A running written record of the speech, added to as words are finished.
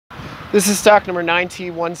This is stock number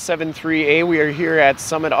 9T173A. We are here at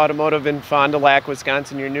Summit Automotive in Fond du Lac,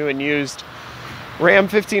 Wisconsin, your new and used Ram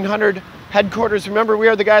 1500 headquarters. Remember, we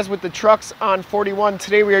are the guys with the trucks on 41.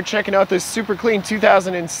 Today we are checking out this super clean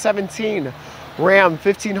 2017 Ram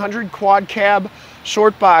 1500 quad cab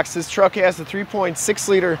short box. This truck has a 3.6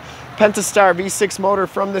 liter Pentastar V6 motor.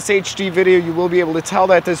 From this HD video, you will be able to tell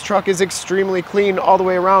that this truck is extremely clean all the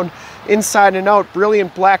way around, inside and out.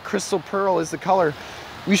 Brilliant black crystal pearl is the color.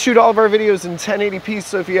 We shoot all of our videos in 1080p,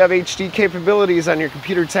 so if you have HD capabilities on your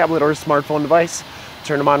computer, tablet, or smartphone device,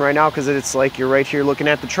 turn them on right now because it's like you're right here looking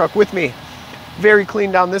at the truck with me. Very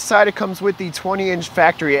clean down this side. It comes with the 20-inch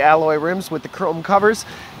factory alloy rims with the chrome covers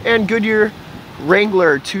and Goodyear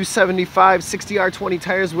Wrangler 275 60R20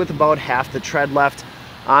 tires with about half the tread left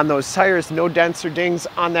on those tires. No dents or dings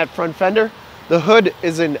on that front fender. The hood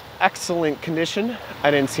is in excellent condition.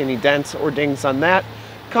 I didn't see any dents or dings on that.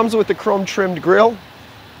 Comes with the chrome trimmed grille.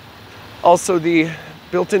 Also the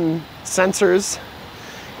built-in sensors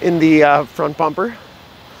in the front bumper.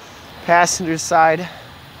 Passenger side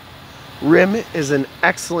rim is in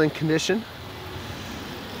excellent condition.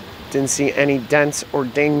 Didn't see any dents or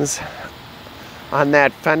dings on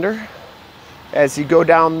that fender. As you go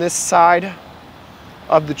down this side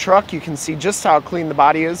of the truck, you can see just how clean the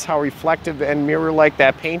body is, how reflective and mirror-like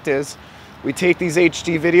that paint is. We take these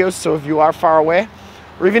HD videos, so if you are far away,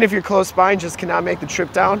 or even if you're close by and just cannot make the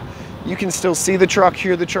trip down, you can still see the truck,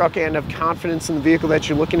 hear the truck, and have confidence in the vehicle that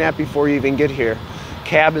you're looking at before you even get here.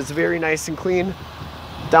 Cab is very nice and clean.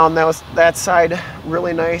 Down that side,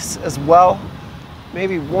 really nice as well.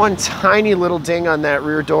 Maybe one tiny little ding on that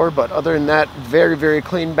rear door, but other than that, very, very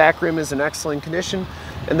clean. Back rim is in excellent condition,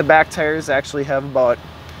 and the back tires actually have about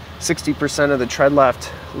 60% of the tread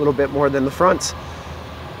left, a little bit more than the front.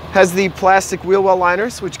 Has the plastic wheel well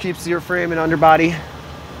liners, which keeps your frame and underbody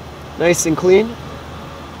nice and clean.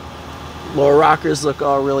 Lower rockers look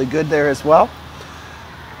all really good there as well.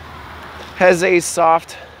 Has a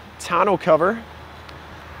soft tonneau cover.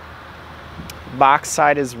 Box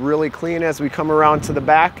side is really clean as we come around to the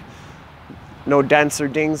back. No dents or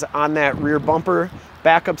dings on that rear bumper.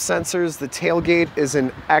 Backup sensors. The tailgate is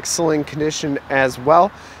in excellent condition as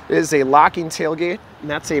well. It is a locking tailgate, and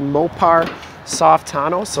that's a Mopar soft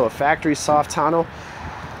tonneau, so a factory soft tonneau.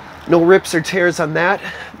 No rips or tears on that.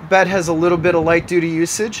 Bed has a little bit of light duty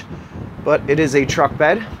usage, but it is a truck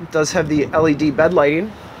bed. It does have the LED bed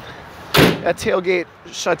lighting. That tailgate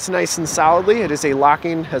shuts nice and solidly. It is a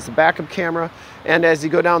locking, has the backup camera, and as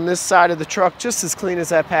you go down this side of the truck, just as clean as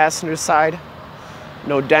that passenger side.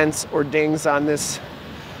 No dents or dings on this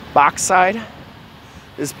box side.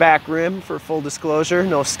 This back rim, for full disclosure,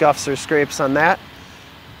 no scuffs or scrapes on that.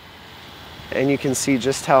 And you can see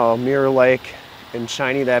just how mirror-like and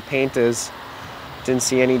shiny that paint is. Didn't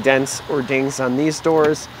see any dents or dings on these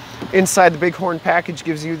doors. Inside, the Bighorn package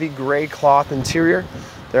gives you the gray cloth interior.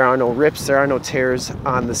 There are no rips, there are no tears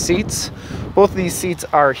on the seats. Both of these seats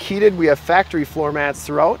are heated. We have factory floor mats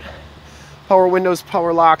throughout. Power windows,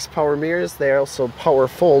 power locks, power mirrors. They also power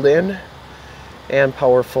fold in and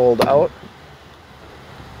power fold out.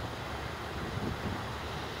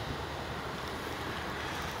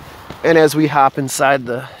 And as we hop inside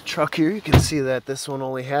the truck here, you can see that this one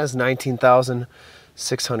only has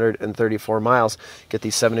 19,634 miles. Get the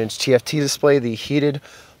 7-inch TFT display, the heated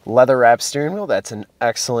leather wrapped steering wheel. That's in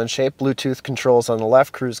excellent shape. Bluetooth controls on the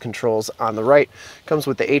left, cruise controls on the right. Comes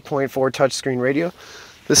with the 8.4 touchscreen radio.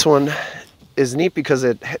 This one is neat because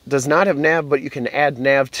it does not have nav, but you can add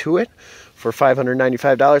nav to it for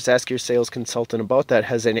 $595. Ask your sales consultant about that.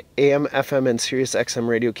 Has an AM, FM, and Sirius XM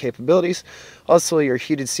radio capabilities. Also your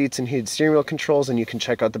heated seats and heated steering wheel controls, and you can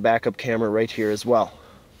check out the backup camera right here as well.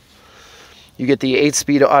 You get the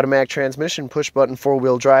 8-speed automatic transmission, push-button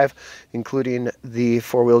 4-wheel drive, including the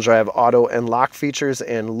 4-wheel drive auto and lock features,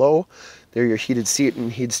 and low. There are your heated seat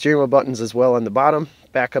and heated steering wheel buttons as well on the bottom.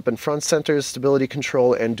 Backup and front centers, stability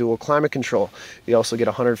control, and dual climate control. You also get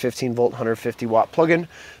a 115-volt, 150-watt plug-in.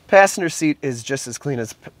 Passenger seat is just as clean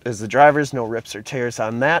as the driver's. No rips or tears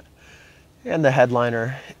on that. And the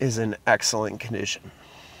headliner is in excellent condition.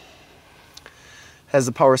 Has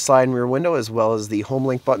the power slide and rear window, as well as the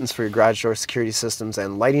Homelink buttons for your garage door security systems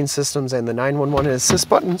and lighting systems, and the 911 and assist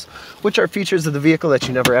buttons, which are features of the vehicle that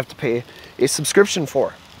you never have to pay a subscription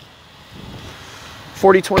for.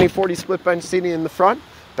 40-20-40 split bench seating in the front.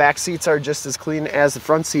 Back seats are just as clean as the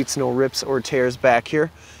front seats. No rips or tears back here.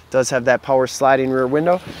 Does have that power sliding rear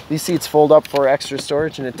window. These seats fold up for extra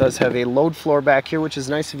storage, and it does have a load floor back here, which is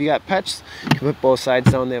nice if you got pets. You can put both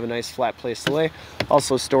sides down. They have a nice flat place to lay.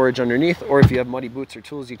 Also storage underneath, or if you have muddy boots or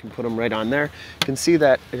tools, you can put them right on there. You can see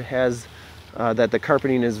that it has that the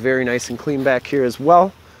carpeting is very nice and clean back here as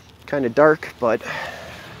well. kind of dark, but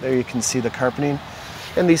there you can see the carpeting.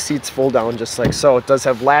 And these seats fold down just like so. It does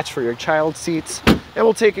have latch for your child seats. And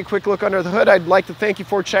we'll take a quick look under the hood. I'd like to thank you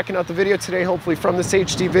for checking out the video today. Hopefully from this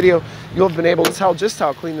HD video, you'll have been able to tell just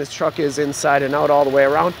how clean this truck is inside and out all the way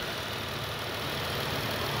around.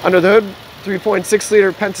 Under the hood, 3.6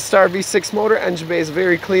 liter Pentastar V6 motor. Engine bay is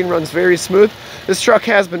very clean, runs very smooth. This truck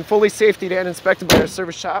has been fully safetied and inspected by our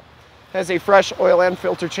service shop. Has a fresh oil and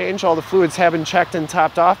filter change. All the fluids have been checked and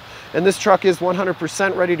topped off. And this truck is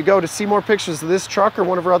 100% ready to go. To see more pictures of this truck or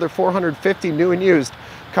one of our other 450 new and used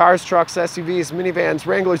cars, trucks, SUVs, minivans,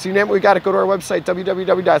 Wranglers, you name it, we got it. Go to our website,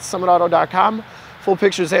 www.summitauto.com. Full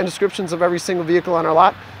pictures and descriptions of every single vehicle on our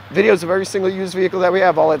lot. Videos of every single used vehicle that we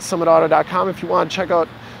have, all at summitauto.com. If you want to check out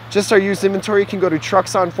just our used inventory, you can go to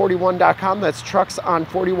truckson41.com. That's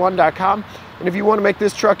truckson41.com. And if you want to make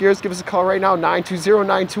this truck yours, give us a call right now,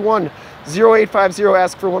 920-921-0850.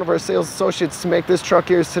 Ask for one of our sales associates to make this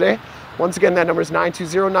truck yours today. Once again, that number is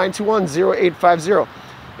 920-921-0850.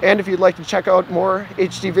 And if you'd like to check out more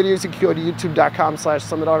HD videos, you can go to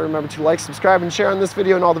youtube.com/summitauto. Remember to like, subscribe, and share on this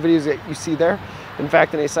video and all the videos that you see there. In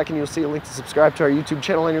fact, in a second, you'll see a link to subscribe to our YouTube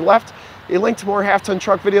channel on your left, a link to more half-ton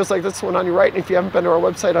truck videos like this one on your right, and if you haven't been to our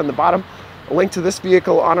website, on the bottom, a link to this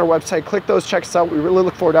vehicle on our website. Click those, check us out. We really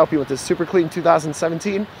look forward to helping you with this super clean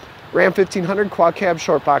 2017 Ram 1500 quad cab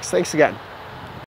short box. Thanks again.